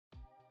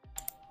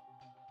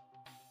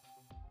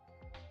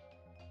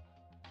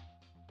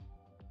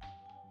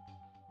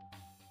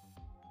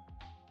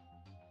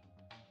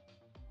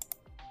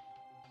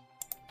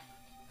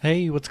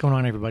Hey, what's going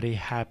on, everybody?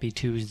 Happy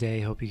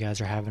Tuesday. Hope you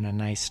guys are having a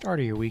nice start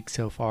of your week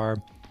so far.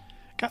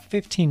 Got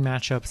 15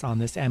 matchups on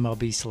this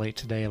MLB slate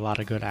today. A lot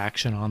of good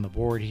action on the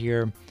board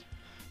here.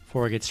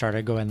 Before I get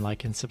started, go ahead and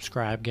like and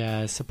subscribe,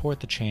 guys. Support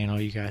the channel.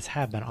 You guys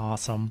have been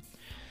awesome.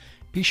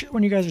 Be sure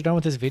when you guys are done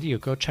with this video,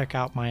 go check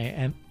out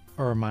my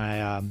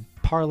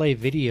parlay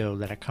video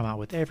that I come out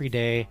with every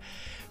day.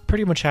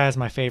 Pretty much has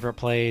my favorite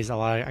plays.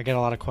 I get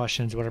a lot of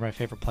questions. What are my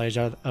favorite plays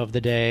of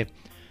the day?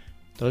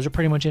 Those are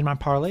pretty much in my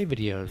parlay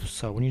videos.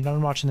 So when you're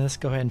done watching this,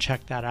 go ahead and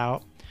check that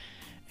out.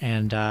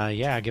 And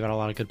yeah, I give out a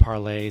lot of good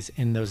parlays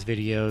in those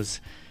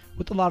videos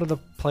with a lot of the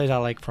plays I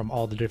like from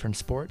all the different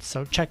sports.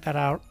 So check that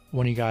out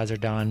when you guys are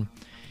done.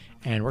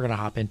 And we're going to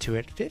hop into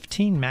it.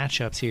 15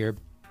 matchups here,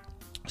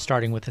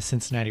 starting with the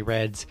Cincinnati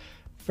Reds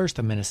versus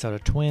the Minnesota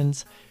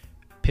Twins.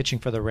 Pitching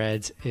for the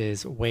Reds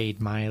is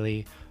Wade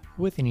Miley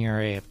with an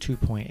ERA of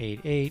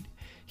 2.88.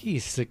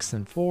 He's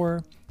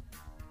 6-4.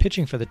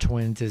 Pitching for the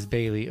Twins is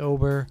Bailey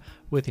Ober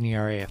with an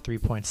ERA of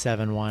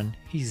 3.71.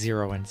 He's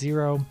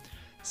 0-0.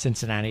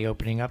 Cincinnati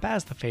opening up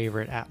as the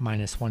favorite at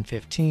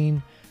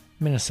 -115.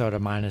 Minnesota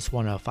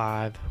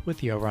 -105 with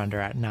the over-under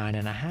at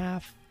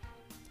 9.5.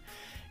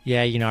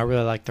 Yeah, I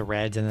really like the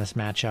Reds in this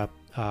matchup.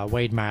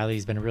 Wade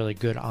Miley's been really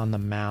good on the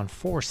mound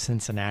for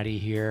Cincinnati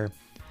here.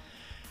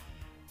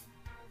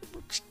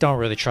 Just don't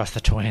really trust the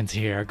Twins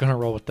here. Gonna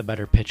roll with the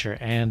better pitcher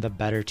and the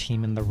better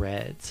team in the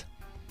Reds.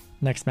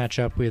 Next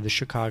matchup, we have the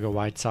Chicago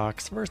White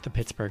Sox versus the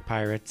Pittsburgh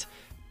Pirates.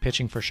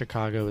 Pitching for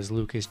Chicago is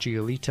Lucas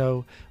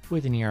Giolito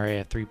with an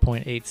ERA of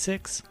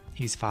 3.86.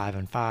 He's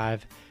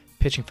 5-5.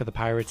 Pitching for the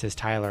Pirates is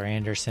Tyler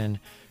Anderson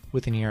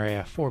with an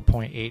ERA of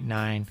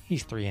 4.89.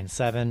 He's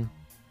 3-7.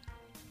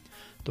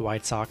 The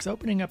White Sox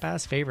opening up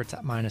as favorites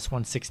at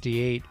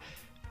 -168.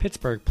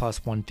 Pittsburgh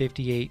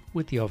 +158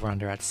 with the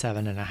over-under at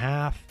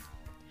 7.5.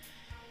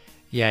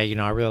 Yeah,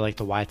 I really like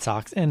the White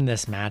Sox in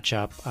this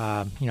matchup.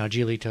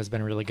 Giolito's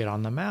been really good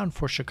on the mound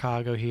for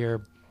Chicago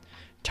here.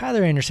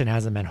 Tyler Anderson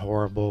hasn't been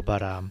horrible,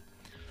 but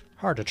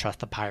hard to trust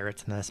the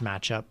Pirates in this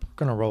matchup.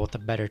 Going to roll with the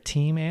better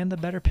team and the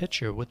better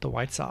pitcher with the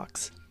White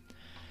Sox.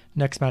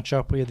 Next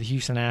matchup, we have the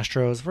Houston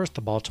Astros versus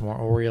the Baltimore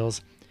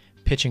Orioles.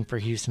 Pitching for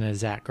Houston is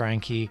Zach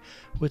Greinke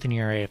with an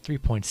ERA of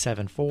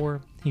 3.74.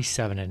 He's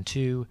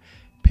 7-2.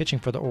 Pitching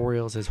for the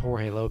Orioles is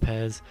Jorge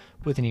Lopez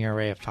with an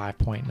ERA of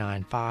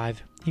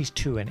 5.95. He's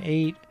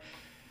 2-8.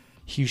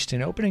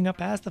 Houston opening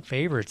up as the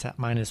favorites at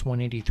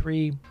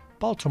 -183.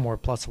 Baltimore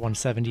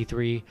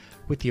 +173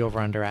 with the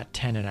over-under at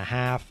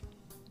 10.5.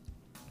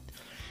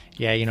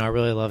 Yeah, I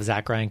really love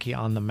Zach Greinke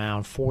on the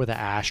mound for the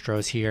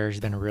Astros here. He's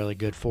been really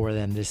good for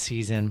them this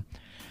season.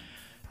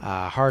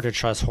 Hard to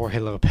trust Jorge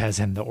Lopez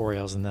and the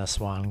Orioles in this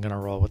one. I'm going to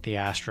roll with the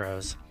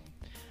Astros.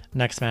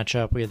 Next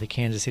matchup, we have the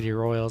Kansas City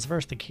Royals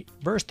versus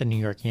the New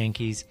York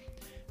Yankees.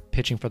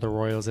 Pitching for the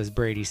Royals is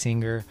Brady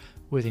Singer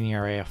with an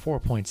ERA of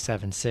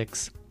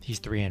 4.76. He's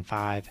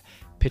 3-5.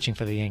 Pitching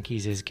for the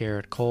Yankees is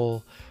Garrett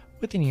Cole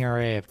with an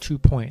ERA of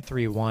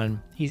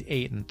 2.31. He's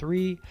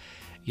 8-3.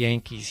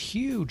 Yankees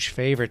huge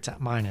favorites at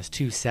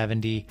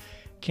 -270.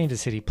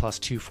 Kansas City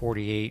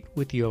 +248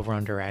 with the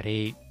over-under at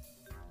 8.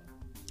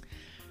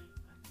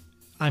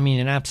 I mean,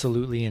 an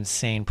absolutely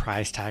insane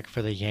price tag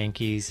for the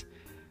Yankees.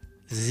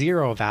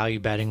 Zero value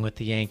betting with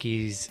the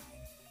Yankees,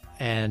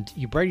 and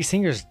Brady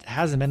Singer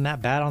hasn't been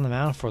that bad on the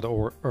mound for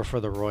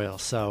the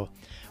Royals. So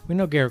we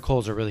know Garrett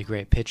Cole's a really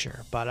great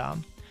pitcher, but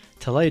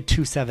to lay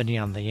 270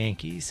 on the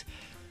Yankees,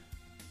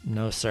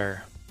 no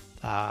sir.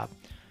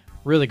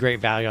 Really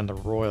great value on the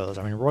Royals.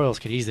 I mean, Royals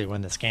could easily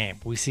win this game.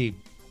 We see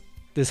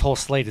this whole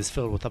slate is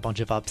filled with a bunch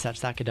of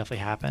upsets that could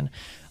definitely happen.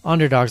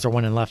 Underdogs are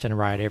winning left and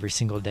right every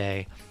single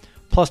day.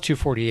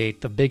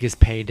 +248, the biggest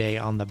payday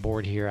on the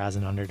board here as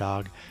an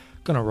underdog.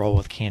 Gonna roll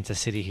with Kansas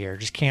City here.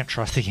 Just can't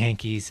trust the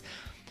Yankees.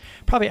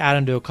 Probably add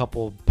them to a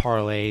couple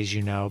parlays,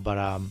 but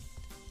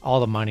all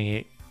the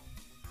money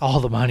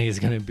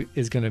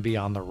is gonna be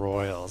on the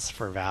Royals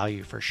for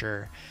value for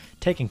sure.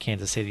 Taking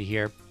Kansas City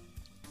here.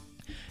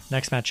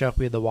 Next matchup,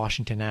 we have the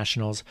Washington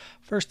Nationals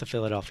versus the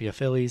Philadelphia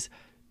Phillies.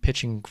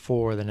 Pitching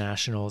for the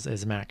Nationals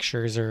is Max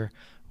Scherzer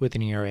with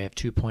an ERA of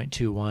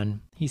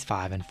 2.21. He's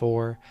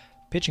 5-4.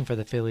 Pitching for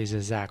the Phillies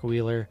is Zach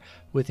Wheeler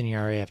with an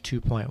ERA of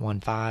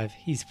 2.15.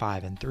 He's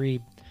 5-3.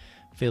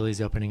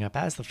 Phillies opening up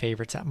as the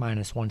favorites at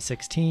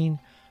 -116.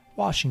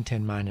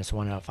 Washington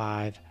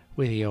 -105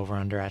 with the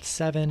over-under at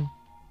 7.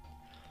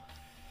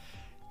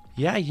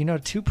 Yeah,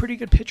 two pretty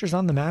good pitchers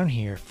on the mound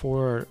here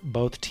for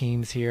both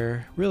teams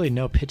here. Really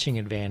no pitching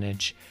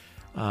advantage.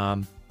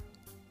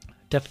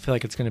 Definitely feel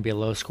like it's going to be a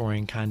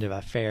low-scoring kind of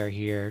affair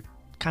here.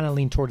 Kind of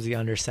lean towards the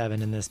under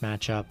 7 in this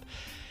matchup.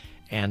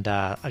 And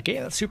a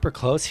game that's super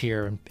close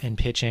here in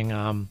pitching.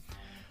 I'm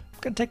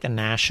going to take the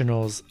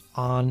Nationals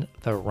on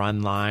the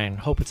run line.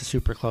 Hope it's a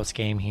super close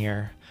game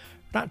here.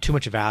 Not too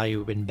much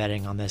value in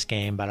betting on this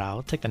game, but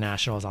I'll take the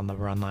Nationals on the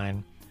run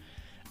line.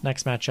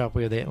 Next matchup,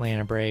 we have the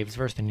Atlanta Braves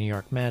versus the New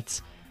York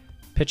Mets.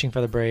 Pitching for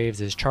the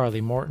Braves is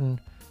Charlie Morton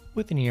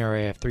with an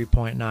ERA of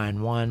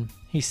 3.91.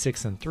 He's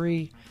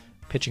 6-3.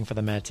 Pitching for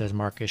the Mets is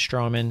Marcus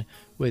Stroman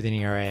with an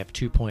ERA of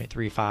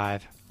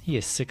 2.35. He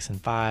is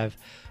 6-5.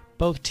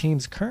 Both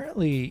teams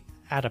currently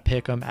at a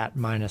pick'em at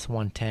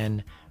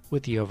 -110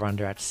 with the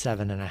over-under at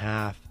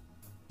 7.5.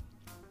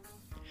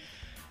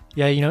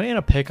 Yeah, in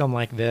a pick'em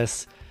like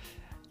this,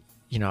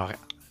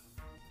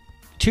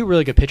 two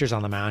really good pitchers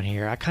on the mound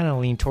here. I kind of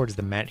lean towards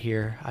the Met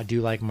here. I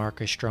do like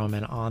Marcus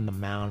Stroman on the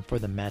mound for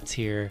the Mets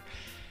here.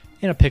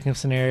 In a pick'em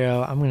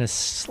scenario, I'm going to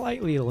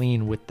slightly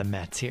lean with the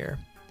Mets here.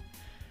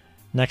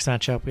 Next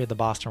matchup, we have the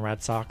Boston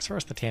Red Sox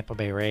versus the Tampa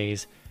Bay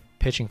Rays.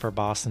 Pitching for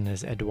Boston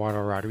is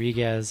Eduardo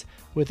Rodriguez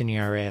with an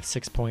ERA of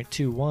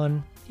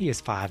 6.21. He is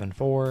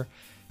 5-4.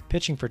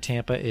 Pitching for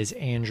Tampa is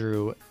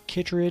Andrew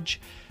Kittredge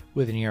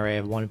with an ERA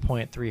of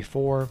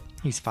 1.34.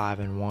 He's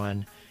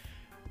 5-1.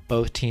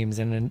 Both teams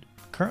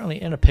currently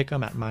in a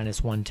pick'em at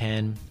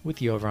 -110 with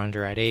the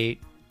over-under at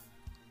 8.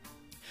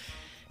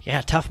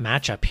 Yeah, tough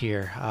matchup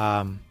here.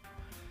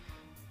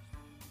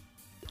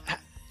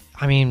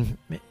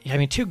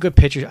 Two good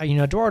pitchers.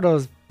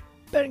 Eduardo's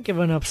been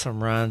giving up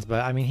some runs,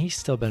 but he's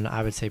still been,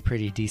 I would say,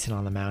 pretty decent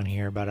on the mound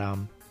here. But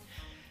and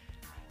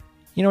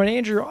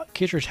Andrew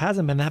Kittredge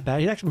hasn't been that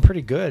bad. He's actually been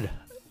pretty good.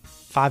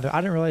 I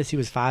didn't realize he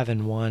was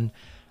 5-1.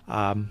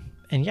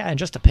 And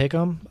just to pick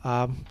him,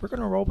 we're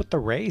going to roll with the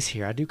Rays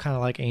here. I do kind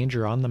of like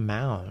Andrew on the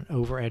mound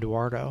over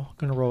Eduardo.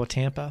 Going to roll with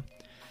Tampa.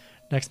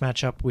 Next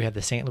matchup, we have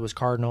the St. Louis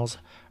Cardinals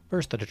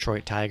versus the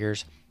Detroit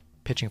Tigers.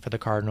 Pitching for the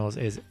Cardinals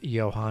is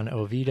Johan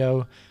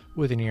Oviedo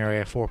with an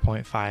ERA of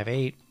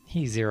 4.58.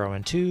 He's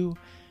 0-2.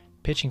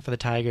 Pitching for the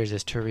Tigers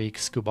is Tariq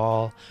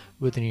Skubal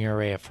with an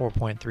ERA of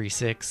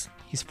 4.36.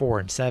 He's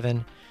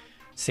 4-7.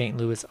 St.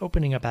 Louis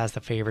opening up as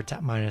the favorites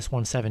at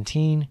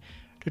 -117.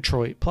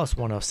 Detroit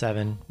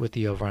 +107 with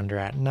the over-under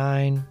at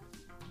 9.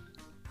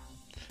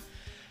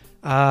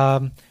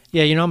 I'm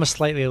a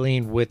slightly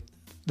lean with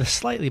the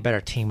slightly better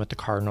team with the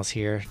Cardinals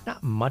here.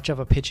 Not much of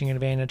a pitching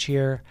advantage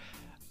here,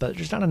 but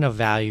there's not enough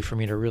value for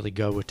me to really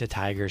go with the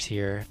Tigers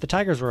here. If the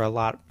Tigers were a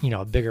lot,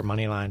 a bigger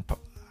money line,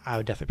 I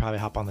would definitely probably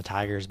hop on the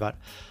Tigers, but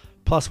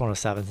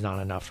 +107 is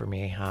not enough for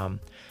me. I'm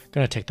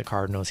going to take the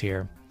Cardinals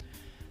here.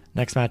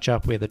 Next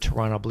matchup, we have the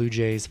Toronto Blue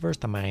Jays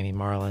versus the Miami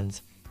Marlins.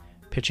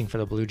 Pitching for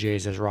the Blue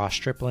Jays is Ross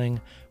Stripling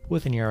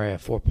with an ERA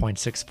of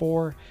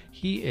 4.64.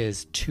 He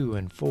is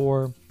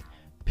 2-4.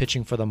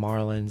 Pitching for the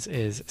Marlins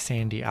is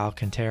Sandy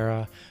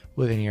Alcantara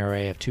with an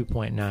ERA of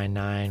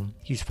 2.99.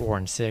 He's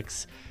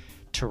 4-6.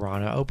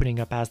 Toronto opening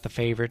up as the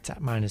favorites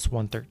at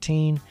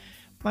 -113.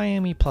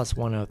 Miami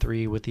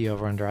 +103 with the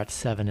over-under at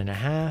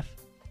 7.5.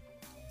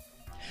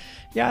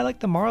 Yeah, I like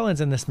the Marlins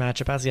in this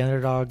matchup as the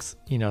underdogs.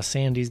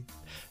 Sandy's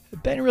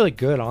been really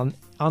good on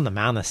the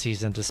mound this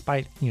season,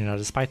 despite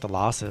the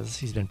losses.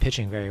 He's been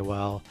pitching very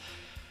well.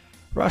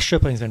 Ross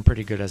Stripling's been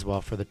pretty good as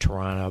well for the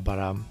Toronto, but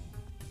I'm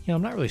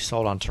not really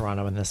sold on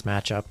Toronto in this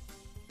matchup.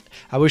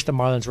 I wish the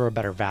Marlins were a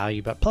better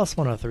value, but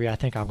 +103, I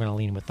think I'm going to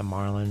lean with the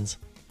Marlins.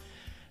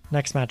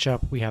 Next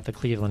matchup, we have the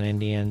Cleveland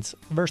Indians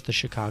versus the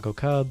Chicago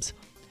Cubs.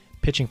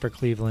 Pitching for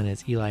Cleveland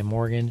is Eli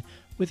Morgan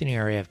with an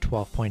ERA of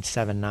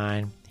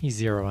 12.79. He's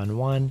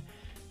 0-1.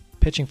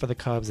 Pitching for the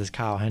Cubs is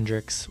Kyle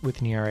Hendricks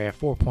with an ERA of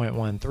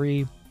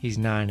 4.13. He's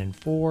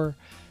 9-4.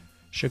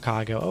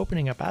 Chicago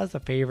opening up as the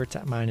favorites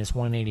at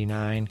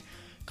 -189.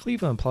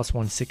 Cleveland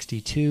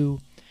 +162.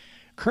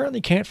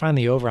 Currently can't find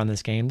the over on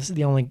this game. This is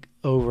the only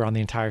over on the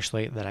entire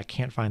slate that I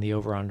can't find the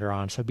over-under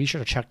on, so be sure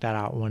to check that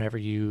out whenever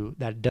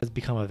that does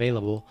become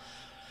available.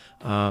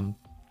 Kyle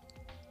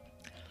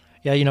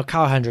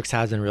Hendricks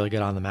has been really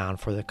good on the mound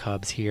for the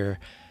Cubs here.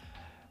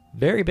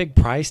 Very big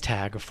price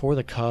tag for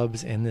the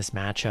Cubs in this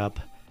matchup.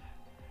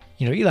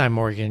 Eli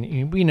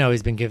Morgan, we know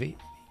he's been giving,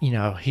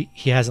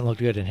 he hasn't looked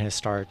good in his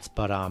starts,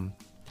 but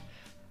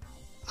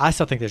I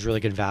still think there's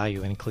really good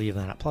value in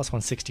Cleveland at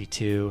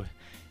 +162.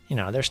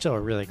 They're still a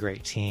really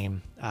great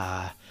team.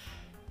 I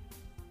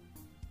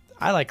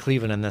like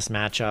Cleveland in this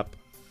matchup.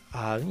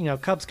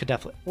 Cubs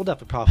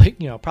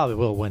probably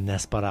will win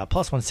this, but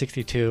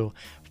 +162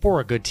 for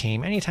a good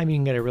team. Anytime you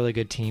can get a really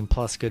good team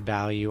plus good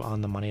value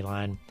on the money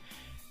line,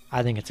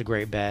 I think it's a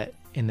great bet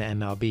in the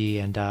MLB.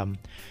 And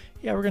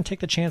we're going to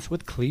take the chance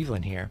with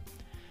Cleveland here.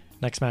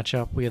 Next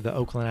matchup, we have the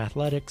Oakland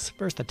Athletics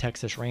versus the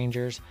Texas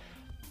Rangers.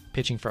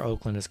 Pitching for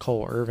Oakland is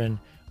Cole Irvin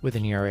with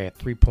an ERA of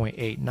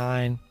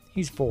 3.89.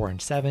 He's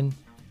 4-7.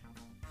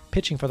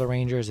 Pitching for the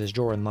Rangers is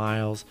Jordan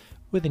Lyles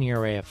with an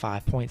ERA of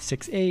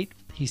 5.68.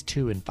 He's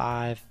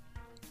 2-5.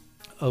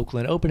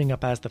 Oakland opening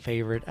up as the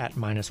favorite at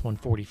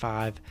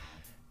 -145.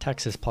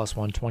 Texas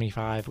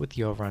 +125 with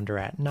the over-under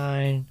at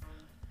 9.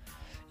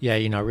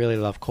 Really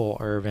love Cole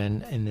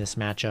Irvin in this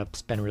matchup.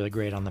 It's been really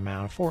great on the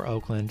mound for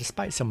Oakland,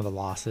 despite some of the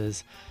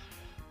losses.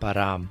 But,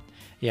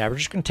 we're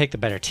just going to take the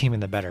better team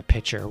and the better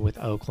pitcher with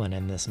Oakland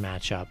in this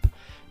matchup.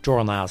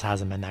 Jordan Lyles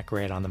hasn't been that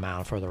great on the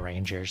mound for the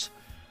Rangers.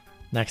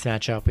 Next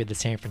matchup, we have the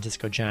San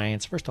Francisco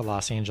Giants versus the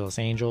Los Angeles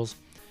Angels.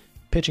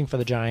 Pitching for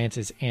the Giants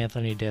is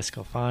Anthony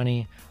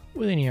DeSclafani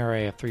with an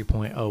ERA of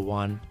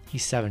 3.01.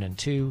 He's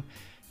 7-2.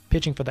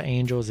 Pitching for the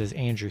Angels is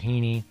Andrew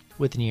Heaney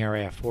with an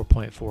ERA of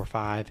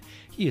 4.45.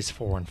 He is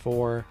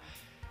 4-4.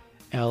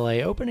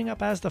 LA opening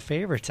up as the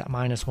favorites at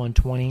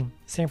 -120.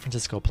 San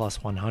Francisco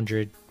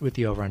 +100 with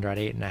the over-under at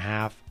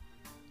 8.5.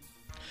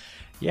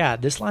 Yeah,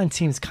 this line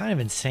seems kind of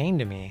insane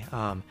to me.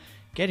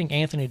 Getting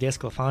Anthony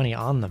DeSclafani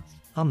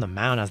on the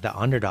mound as the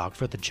underdog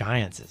for the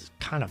Giants is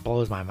kind of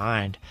blows my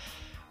mind.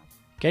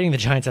 Getting the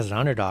Giants as an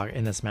underdog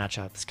in this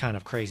matchup is kind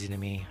of crazy to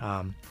me.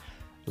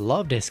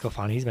 Love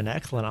DeSclafani. He's been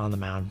excellent on the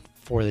mound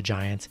for the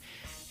Giants.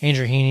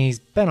 Andrew Heaney's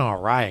been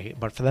all right,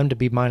 but for them to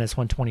be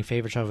 -120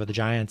 favorites over the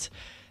Giants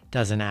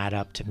doesn't add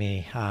up to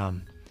me.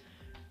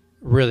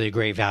 Really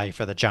great value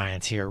for the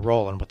Giants here,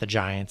 rolling with the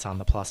Giants on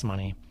the plus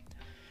money.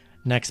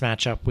 Next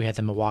matchup, we had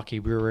the Milwaukee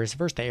Brewers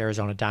versus the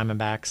Arizona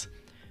Diamondbacks.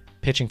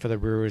 Pitching for the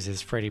Brewers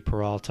is Freddie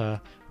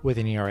Peralta with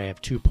an ERA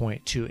of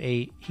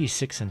 2.28. He's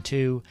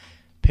 6-2.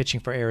 Pitching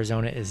for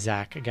Arizona is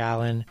Zach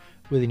Gallen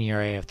with an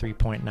ERA of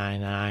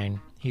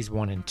 3.99. He's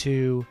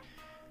 1-2.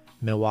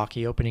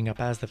 Milwaukee opening up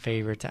as the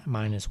favorites at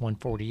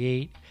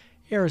 -148.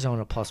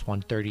 Arizona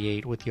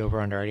 +138 with the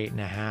over-under at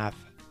 8.5.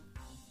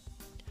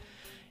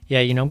 Yeah,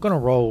 I'm going to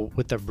roll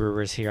with the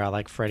Brewers here. I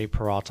like Freddie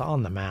Peralta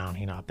on the mound.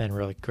 I've been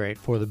really great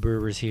for the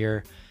Brewers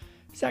here.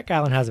 Zach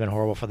Gallen hasn't been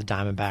horrible for the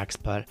Diamondbacks,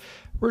 but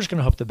we're just going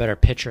to hope the better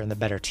pitcher and the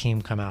better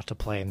team come out to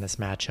play in this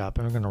matchup,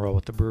 and we're going to roll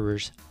with the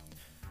Brewers.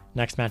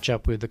 Next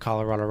matchup, we have the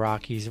Colorado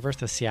Rockies versus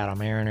the Seattle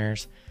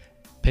Mariners.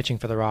 Pitching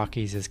for the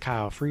Rockies is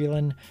Kyle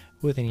Freeland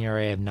with an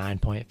ERA of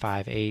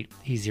 9.58.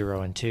 He's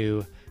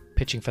 0-2.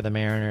 Pitching for the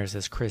Mariners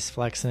is Chris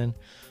Flexen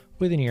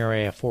with an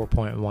ERA of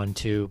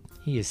 4.12.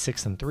 He is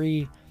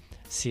 6-3.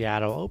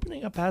 Seattle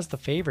opening up as the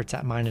favorites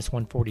at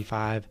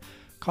 -145.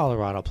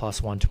 Colorado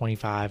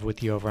 +125 with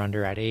the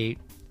over-under at 8.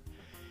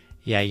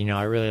 Yeah,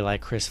 I really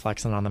like Chris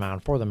Flexen on the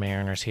mound for the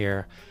Mariners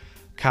here.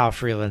 Kyle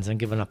Freeland's been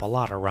giving up a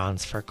lot of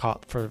runs for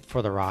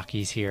the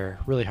Rockies here.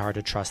 Really hard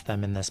to trust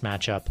them in this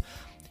matchup.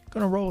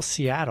 Going to roll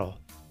Seattle.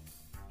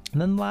 And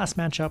then the last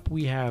matchup,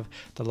 we have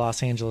the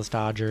Los Angeles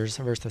Dodgers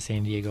versus the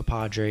San Diego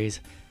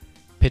Padres.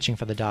 Pitching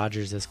for the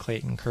Dodgers is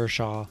Clayton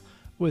Kershaw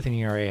with an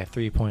ERA of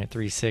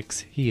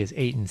 3.36. He is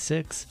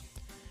 8-6.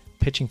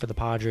 Pitching for the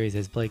Padres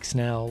is Blake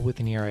Snell with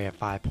an ERA of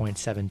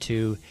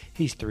 5.72.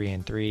 He's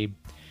 3-3.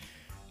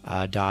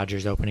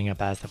 Dodgers opening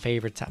up as the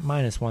favorites at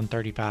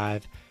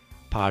 -135.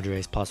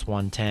 Padres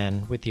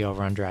 +110 with the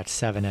over-under at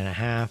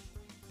 7.5.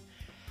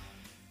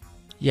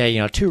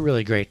 Yeah, two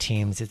really great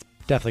teams. It's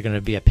definitely going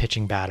to be a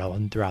pitching battle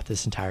and throughout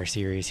this entire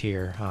series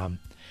here.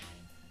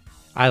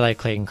 I like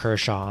Clayton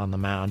Kershaw on the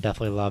mound.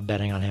 Definitely love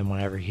betting on him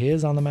whenever he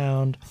is on the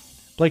mound.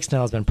 Blake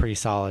Snell has been pretty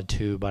solid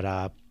too,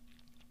 but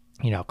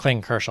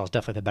Clayton Kershaw is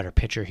definitely the better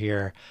pitcher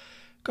here.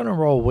 Going to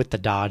roll with the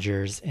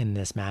Dodgers in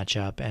this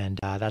matchup, and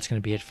that's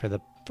going to be it for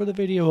the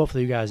video.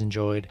 Hopefully you guys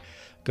enjoyed.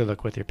 Good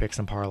luck with your picks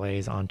and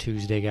parlays on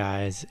Tuesday,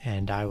 guys,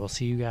 and I will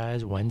see you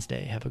guys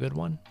Wednesday. Have a good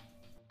one.